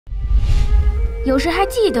有时还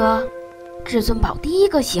记得，至尊宝第一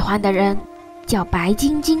个喜欢的人叫白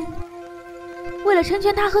晶晶。为了成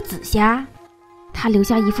全他和紫霞，他留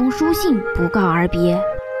下一封书信不告而别。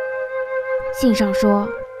信上说：“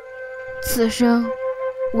此生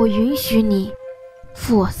我允许你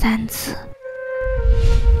负我3次。”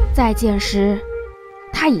再见时，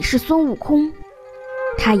他已是孙悟空，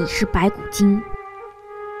他已是白骨精。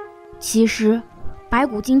其实，白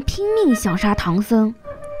骨精拼命想杀唐僧，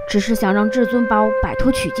只是想让至尊宝摆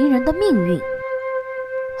脱取经人的命运。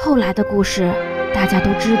后来的故事大家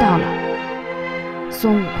都知道了，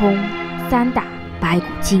孙悟空3打白骨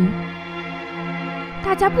精。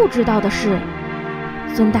大家不知道的是，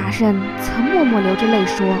孙大圣曾默默流着泪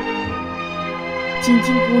说：“晶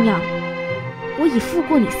晶姑娘，我已负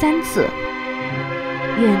过你3次，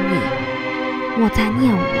愿你莫再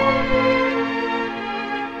念我。”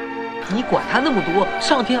你管他那么多，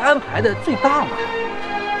上天安排的最大嘛。